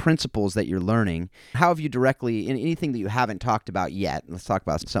these principles that you're learning. How have you directly, in anything that you haven't talked about yet, let's talk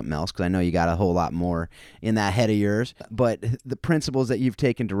about something else because I know you got a whole lot more in that head of yours, but the principles that you've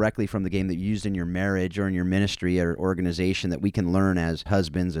taken directly from the game that you used in your marriage or in your ministry or organization that we can learn as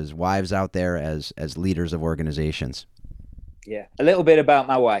husbands, as wives out there, as leaders of organizations. Yeah, a little bit about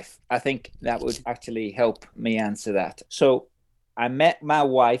my wife. I think that would actually help me answer that. So I met my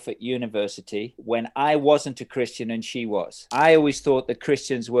wife at university when I wasn't a Christian and she was. I always thought that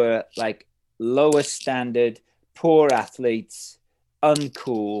Christians were like lower standard, poor athletes,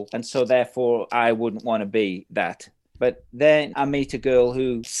 uncool. And so therefore I wouldn't want to be that. But then I meet a girl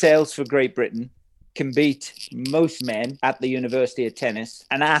who sails for Great Britain, can beat most men at the University of Tennis,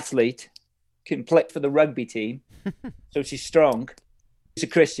 an athlete, can play for the rugby team. So she's strong. She's a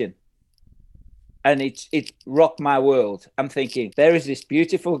Christian. And it rocked my world. I'm thinking, there is this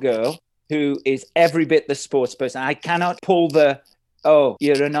beautiful girl who is every bit the sports person. I cannot pull the, oh,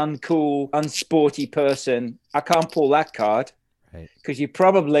 you're an uncool, unsporty person. I can't pull that card because you're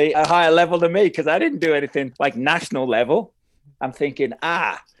probably a higher level than me because I didn't do anything like national level. I'm thinking,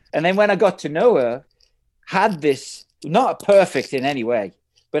 And then when I got to know her, had this, not perfect in any way,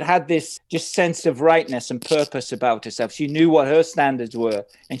 but had this just sense of rightness and purpose about herself. She knew what her standards were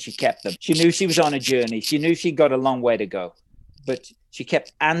and she kept them. She knew she was on a journey. She knew she got a long way to go. But she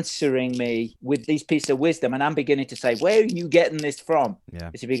kept answering me with these pieces of wisdom. And I'm beginning to say, where are you getting this from?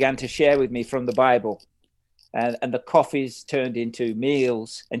 Yeah. She began to share with me from the Bible. And the coffees turned into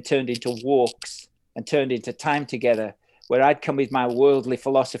meals and turned into walks and turned into time together, where I'd come with my worldly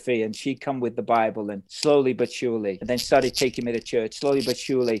philosophy and she'd come with the Bible, and slowly but surely, and then started taking me to church, slowly but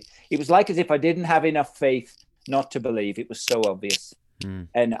surely. It was like as if I didn't have enough faith not to believe. It was so obvious.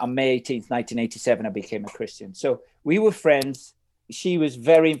 And on May 18th, 1987, I became a Christian. So we were friends. She was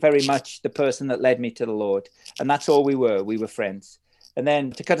very, very much the person that led me to the Lord. And that's all we were. We were friends. And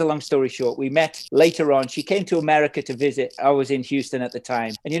then to cut a long story short, we met later on. She came to America to visit. I was in Houston at the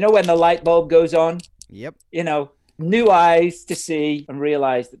time. And you know when the light bulb goes on? Yep. You know, new eyes to see and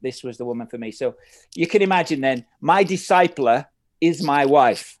realize that this was the woman for me. So you can imagine then, my discipler is my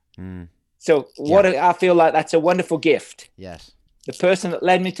wife. So I feel like that's a wonderful gift. Yes. The person that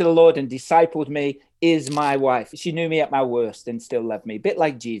led me to the Lord and discipled me is my wife. She knew me at my worst and still loved me. A bit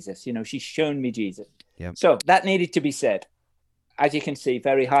like Jesus, you know, she's shown me Jesus. Yep. So that needed to be said. As you can see,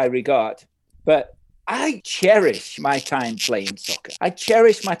 very high regard. But I cherish my time playing soccer. I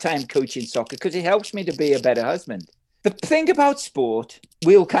cherish my time coaching soccer because it helps me to be a better husband. The thing about sport,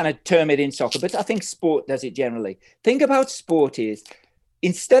 we'll kind of term it in soccer, but I think sport does it generally. Thing about sport is,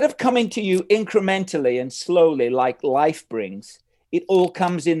 instead of coming to you incrementally and slowly like life brings, it all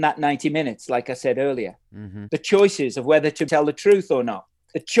comes in that 90 minutes, like I said earlier. The choices of whether to tell the truth or not.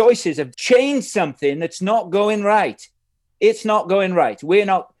 The choices of change something that's not going right. It's not going right. We're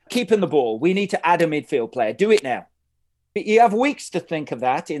not keeping the ball. We need to add a midfield player. Do it now. But you have weeks to think of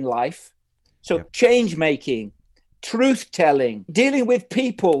that in life. So change making, truth telling, dealing with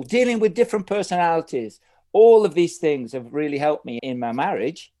people, dealing with different personalities. All of these things have really helped me in my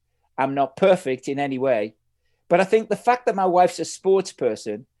marriage. I'm not perfect in any way. But I think the fact that my wife's a sports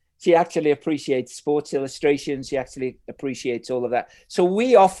person, she actually appreciates Sports Illustrated. She actually appreciates all of that. So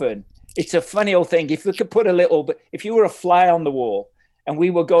we often, it's a funny old thing. If we could put if you were a fly on the wall and we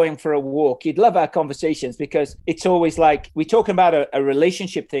were going for a walk, you'd love our conversations because it's always like, we're talking about a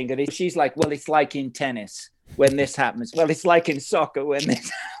relationship thing. And she's like, well, it's like in tennis when this happens. Well, it's like in soccer when this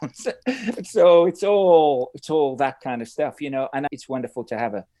happens. So it's all that kind of stuff, you know, and it's wonderful to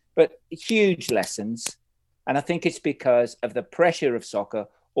have her. But huge lessons. And I think it's because of the pressure of soccer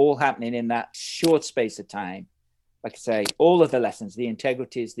all happening in that short space of time. Like I say, all of the lessons, the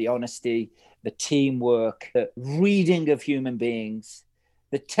integrities, the honesty, the teamwork, the reading of human beings,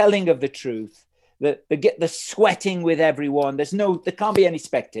 the telling of the truth, the sweating with everyone. There can't be any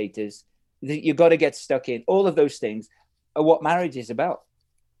spectators. You've got to get stuck in. All of those things are what marriage is about.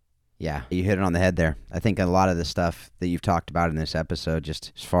 Yeah, you hit it on the head there. I think a lot of the stuff that you've talked about in this episode,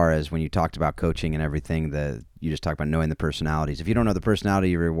 just as far as when you talked about coaching and everything, you just talked about knowing the personalities. If you don't know the personality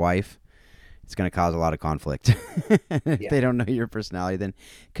of your wife, it's going to cause a lot of conflict. If they don't know your personality, then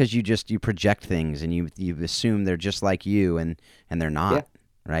because you project things and you assume they're just like you, and they're not,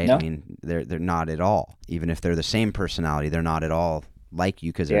 right? No. I mean, they're not at all. Even if they're the same personality, they're not at all like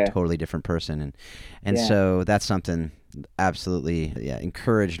you because they're a totally different person. And so that's something absolutely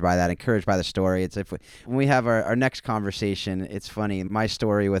encouraged by the story. It's when we have our next conversation, it's funny, my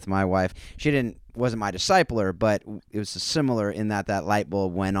story with my wife, she wasn't my discipler, but it was similar in that light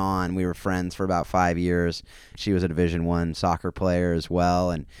bulb went on. We were friends for about 5 years. She was a Division I soccer player as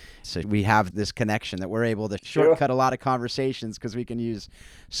well, and so we have this connection that we're able to shortcut a lot of conversations because we can use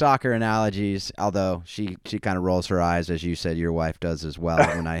soccer analogies, although she kind of rolls her eyes, as you said your wife does as well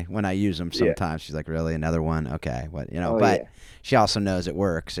when I use them sometimes. She's like, really, another one? Okay, what, you know, but she also knows it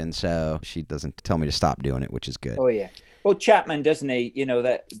works, and so she doesn't tell me to stop doing it, which is good. Well, Chapman, doesn't he, you know,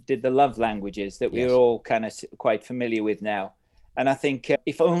 that did the love languages that we're all kind of quite familiar with now. And I think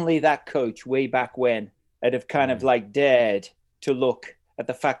if only that coach way back when had have kind of like dared to look at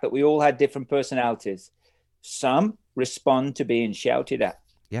the fact that we all had different personalities. Some respond to being shouted at.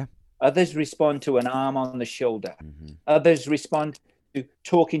 Yeah. Others respond to an arm on the shoulder. Mm-hmm. Others respond to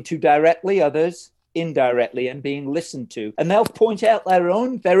talking to directly, others indirectly, and being listened to. And they'll point out their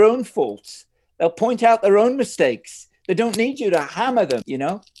own faults. They'll point out their own mistakes. They don't need you to hammer them, you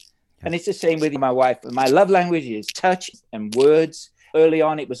know? And it's the same with my wife. My love language is touch and words. Early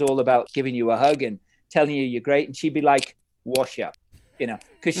on, it was all about giving you a hug and telling you you're great. And she'd be like, wash up, you know,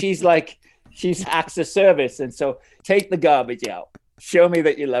 because she's acts of service. And so take the garbage out. Show me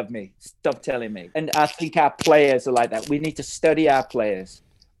that you love me. Stop telling me. And I think our players are like that. We need to study our players,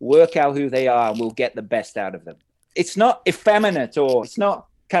 work out who they are, and we'll get the best out of them. It's not effeminate or it's not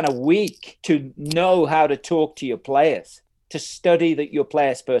kind of weak to know how to talk to your players, to study your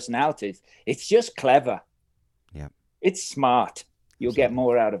players' personalities. It's just clever. Yeah. It's smart. You'll get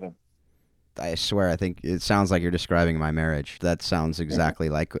more out of them. I swear, I think it sounds like you're describing my marriage. That sounds exactly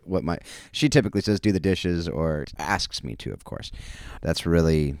like what she typically says, do the dishes, or asks me to, of course. That's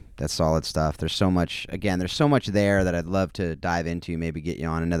solid stuff. There's so much there that I'd love to dive into, maybe get you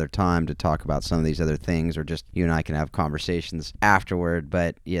on another time to talk about some of these other things, or just you and I can have conversations afterward.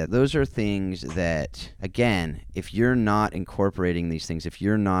 But yeah, those are things that, again, if you're not incorporating these things,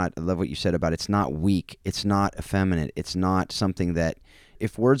 I love what you said about it's not weak, it's not effeminate, it's not something that,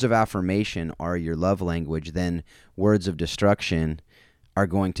 if words of affirmation are your love language, then words of destruction are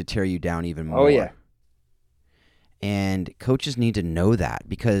going to tear you down even more. Oh, yeah. And coaches need to know that,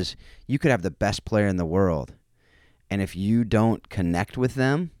 because you could have the best player in the world, and if you don't connect with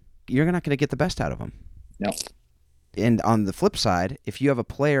them, you're not going to get the best out of them. No. And on the flip side, if you have a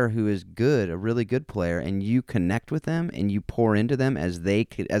player who is good, a really good player, and you connect with them and you pour into them as they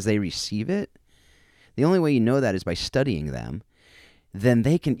receive it, the only way you know that is by studying them. Then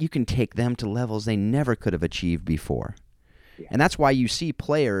you can take them to levels they never could have achieved before. Yeah. And that's why you see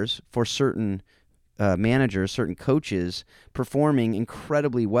players for certain managers, certain coaches performing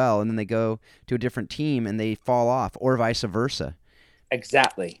incredibly well, and then they go to a different team and they fall off, or vice versa.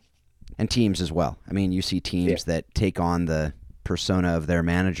 Exactly. And teams as well. I mean, you see teams that take on the persona of their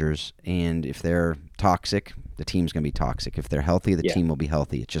managers, and if they're toxic, the team's going to be toxic. If they're healthy, the team will be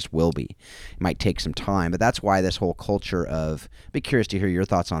healthy. It just will be. It might take some time, but that's why this whole culture of, I'd be curious to hear your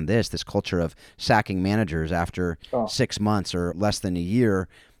thoughts on this culture of sacking managers after 6 months or less than a year.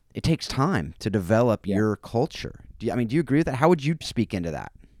 It takes time to develop your culture. Do you agree with that? How would you speak into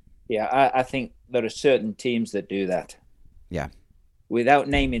that? Yeah, I think there are certain teams that do that. Yeah. Without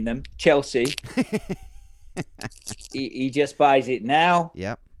naming them, Chelsea. he just buys it now.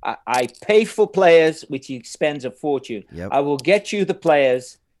 Yep. I pay for players, which he spends a fortune. Yep. I will get you the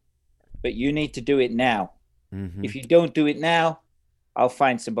players, but you need to do it now. Mm-hmm. If you don't do it now, I'll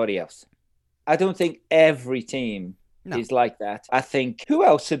find somebody else. I don't think every team is like that. I think who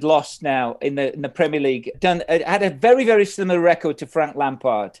else had lost now in the Premier League? Had a very, very similar record to Frank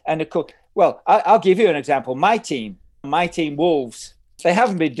Lampard. And of course, I'll give you an example. My team, Wolves, they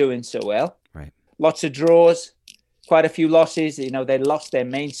haven't been doing so well. Right. Lots of draws. Quite a few losses. You know, they lost their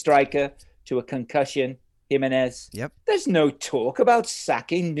main striker to a concussion, Jimenez. Yep. There's no talk about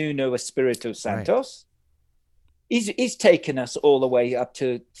sacking Nuno Espirito Santos. Right. He's taken us all the way up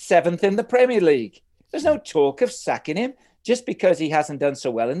to 7th in the Premier League. There's no talk of sacking him just because he hasn't done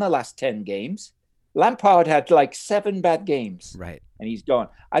so well in the last 10 games. Lampard had like 7 bad games. Right. And he's gone.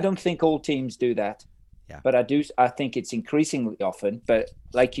 I don't think all teams do that. Yeah. But I think it's increasingly often. But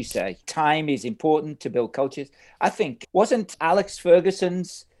like you say, time is important to build cultures. I think, wasn't Alex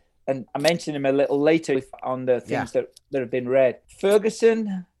Ferguson's, and I mentioned him a little later on the things that have been read.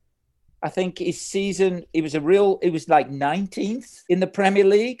 Ferguson, I think his season, it was like 19th in the Premier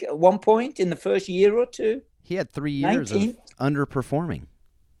League at one point in the first year or two. He had 3 years 19th. Of underperforming.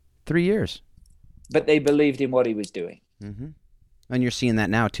 3 years. But they believed in what he was doing. Mm-hmm. And you're seeing that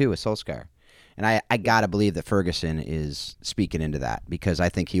now too with Solskjaer. And I got to believe that Ferguson is speaking into that, because I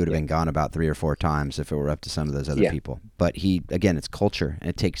think he would have been gone about 3 or 4 times if it were up to some of those other people. But it's culture, and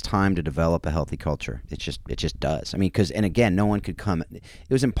it takes time to develop a healthy culture. It just does. I mean, no one could come. It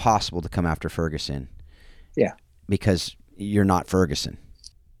was impossible to come after Ferguson. Yeah. Because you're not Ferguson.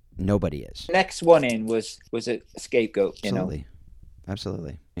 Nobody is. Next one in was a scapegoat. Absolutely.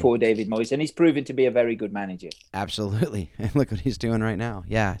 Absolutely. Poor David Moyes, and he's proven to be a very good manager. Absolutely. And look what he's doing right now.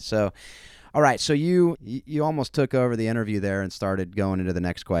 Yeah. So. All right, so you almost took over the interview there and started going into the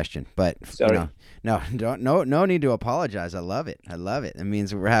next question, but sorry. No need to apologize. I love it. It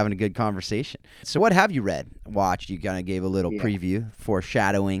means we're having a good conversation. So what have you read, watched? You kind of gave a little preview,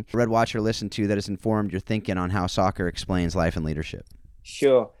 foreshadowing. Read, watched, or listened to that has informed your thinking on how soccer explains life and leadership.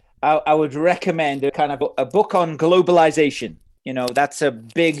 Sure. I would recommend a book on globalization. You know, that's a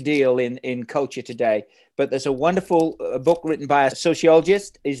big deal in culture today. But there's a wonderful book written by a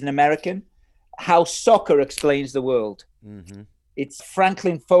sociologist, he's an American, How Soccer Explains the World. Mm-hmm. It's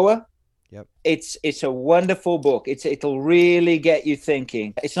Franklin Foer. Yep. It's a wonderful book. It'll really get you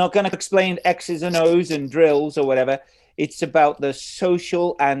thinking. It's not going to explain X's and O's and drills or whatever. It's about the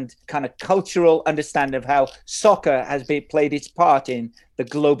social and kind of cultural understanding of how soccer has played its part in the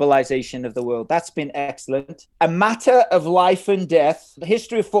globalization of the world. That's been excellent. A Matter of Life and Death, The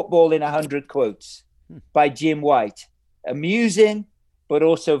History of Football in 100 Quotes by Jim White. Amusing, but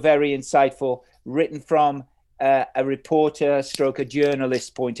also very insightful, written from a reporter stroke a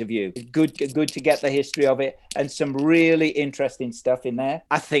journalist point of view. Good to get the history of it, and some really interesting stuff in there.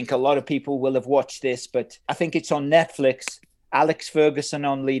 I think a lot of people will have watched this, but I think it's on Netflix. Alex Ferguson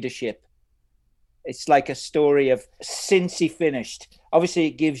on leadership. It's like a story of since he finished. Obviously,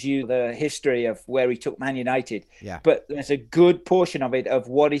 it gives you the history of where he took Man United. Yeah. But there's a good portion of it of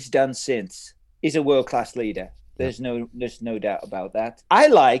what he's done since. He's a world-class leader. There's no doubt about that. I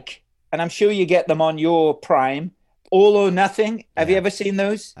like, and I'm sure you get them on your Prime, All or Nothing. Have you ever seen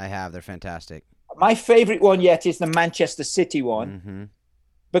those? I have. They're fantastic. My favorite one yet is the Manchester City one,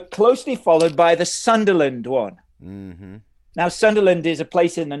 but closely followed by the Sunderland one. Mm-hmm. Now, Sunderland is a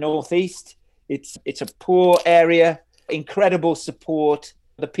place in the northeast. It's a poor area, incredible support.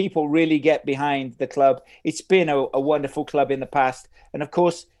 The people really get behind the club. It's been a wonderful club in the past. And of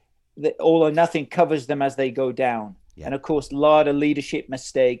course, the All or Nothing covers them as they go down. Yeah. And of course, a lot of leadership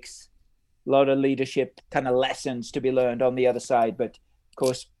mistakes, a lot of leadership kind of lessons to be learned on the other side. But of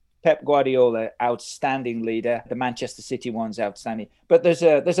course, Pep Guardiola, outstanding leader. The Manchester City one's outstanding. But there's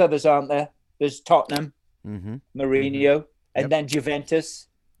others, aren't there? There's Tottenham, Mourinho, and then Juventus.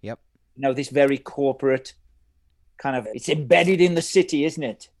 Yep. You know, this very corporate kind of, it's embedded in the city, isn't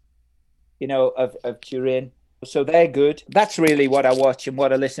it? You know, of Turin. So they're good. That's really what I watch and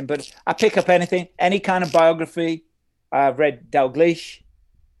what I listen. But I pick up anything, any kind of biography. I've read Dalglish,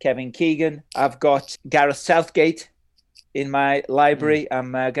 Kevin Keegan. I've got Gareth Southgate in my library.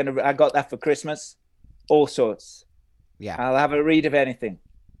 I got that for Christmas. All sorts. Yeah. I'll have a read of anything.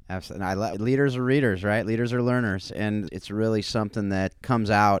 Absolutely. Leaders are readers, right? Leaders are learners. And it's really something that comes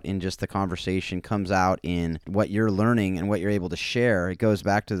out in just the conversation, comes out in what you're learning and what you're able to share. It goes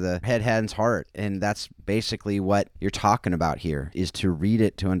back to the head, hands, heart. And that's basically what you're talking about here, is to read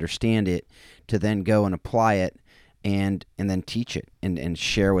it, to understand it, to then go and apply it and then teach it and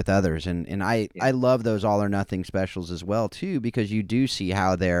share with others. And I love those All or Nothing specials as well, too, because you do see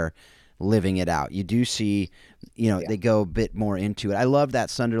how they're living it out. You do see, they go a bit more into it. I love that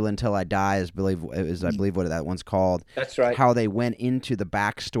Sunderland Till I Die I believe what that one's called. That's right. How they went into the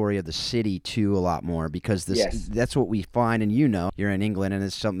backstory of the city too a lot more, because that's what we find. And you're in England, and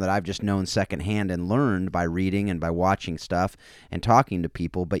it's something that I've just known secondhand and learned by reading and by watching stuff and talking to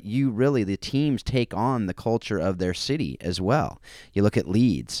people. But the teams take on the culture of their city as well. You look at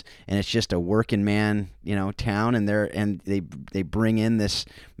Leeds, and it's just a working man, town, and they bring in this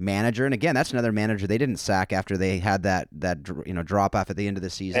manager. And again, that's another manager they didn't sack after they had that drop off at the end of the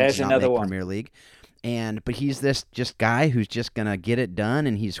season. There's to not another make one. Premier League. But he's this just guy who's just gonna get it done,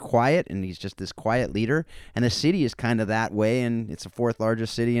 and he's quiet, and he's just this quiet leader. And the city is kind of that way, and it's the fourth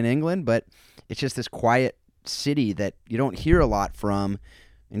largest city in England, but it's just this quiet city that you don't hear a lot from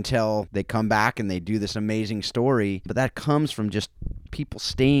until they come back and they do this amazing story. But that comes from just people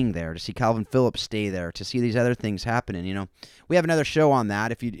staying there, to see Calvin Phillips stay there, to see these other things happening. We have another show on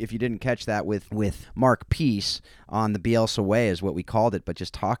that. If you didn't catch that with Mark Peace on the Bielsa Way is what we called it, but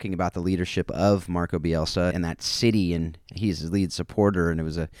just talking about the leadership of Marco Bielsa and that city, and he's his lead supporter, and it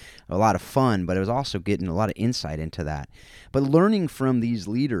was a lot of fun, but it was also getting a lot of insight into that. But learning from these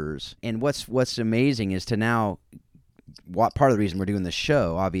leaders, and what's amazing is to now, what part of the reason we're doing this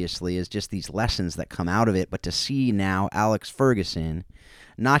show, obviously, is just these lessons that come out of it, but to see now Alex Ferguson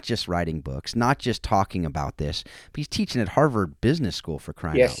not just writing books, not just talking about this, but he's teaching at Harvard Business School, for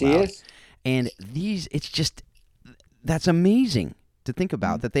crying out loud. Yes, he is. And that's amazing to think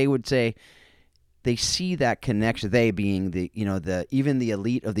about, that they would say they see that connection, they being even the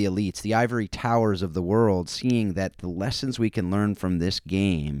elite of the elites, the ivory towers of the world, seeing that the lessons we can learn from this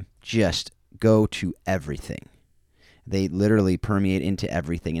game just go to everything. They literally permeate into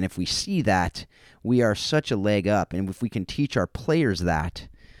everything. And if we see that, we are such a leg up. And if we can teach our players that,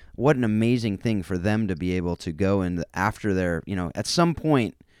 what an amazing thing for them to be able to go and after their, at some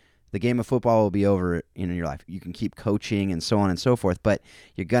point, the game of football will be over in your life. You can keep coaching and so on and so forth, but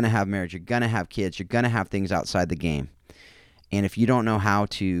you're going to have marriage, you're going to have kids, you're going to have things outside the game. And if you don't know how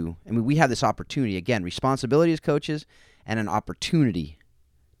to, we have this opportunity, again, responsibility as coaches and an opportunity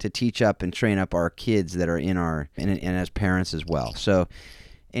to teach up and train up our kids that are in our and as parents as well. So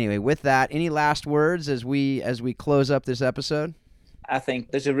anyway, with that, any last words as we close up this episode? I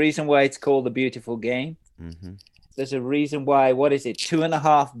think there's a reason why it's called The Beautiful Game. Mm-hmm. There's a reason why,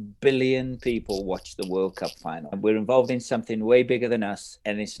 2.5 billion people watch the World Cup final. And we're involved in something way bigger than us.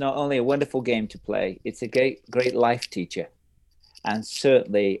 And it's not only a wonderful game to play, it's a great life teacher, and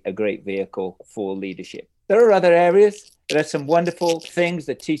certainly a great vehicle for leadership. There are other areas. There are some wonderful things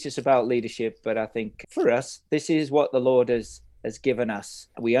that teach us about leadership. But I think for us, this is what the Lord has given us.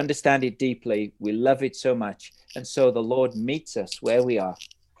 We understand it deeply. We love it so much. And so the Lord meets us where we are.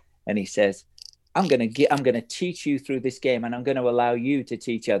 And he says, I'm going to teach you through this game, and I'm going to allow you to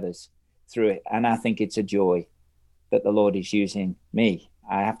teach others through it. And I think it's a joy that the Lord is using me,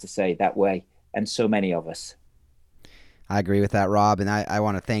 I have to say, that way, and so many of us. I agree with that, Rob, and I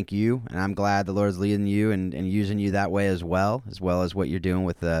want to thank you, and I'm glad the Lord's leading you and using you that way as well as what you're doing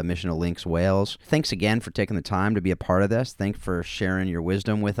with Missional Links Wales. Thanks again for taking the time to be a part of this. Thanks for sharing your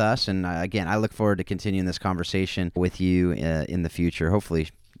wisdom with us, and again, I look forward to continuing this conversation with you in the future, hopefully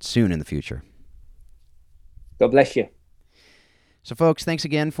soon in the future. God bless you. So, folks, thanks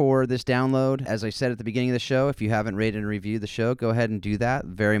again for this download. As I said at the beginning of the show, if you haven't rated and reviewed the show, go ahead and do that.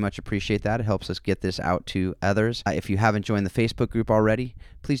 Very much appreciate that. It helps us get this out to others. If you haven't joined the Facebook group already,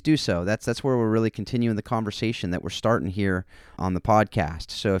 please do so. That's where we're really continuing the conversation that we're starting here on the podcast.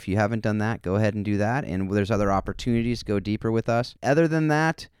 So if you haven't done that, go ahead and do that. And there's other opportunities to go deeper with us. Other than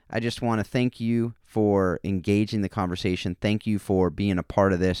that, I just want to thank you for engaging the conversation. Thank you for being a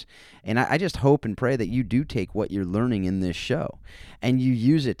part of this. And I just hope and pray that you do take what you're learning in this show and you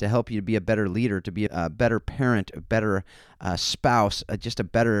use it to help you to be a better leader, to be a better parent, a better spouse, just a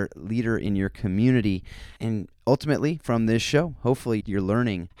better leader in your community. And ultimately, from this show, hopefully you're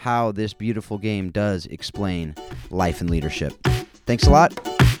learning how this beautiful game does explain life and leadership. Thanks a lot.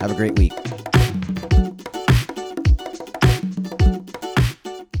 Have a great week.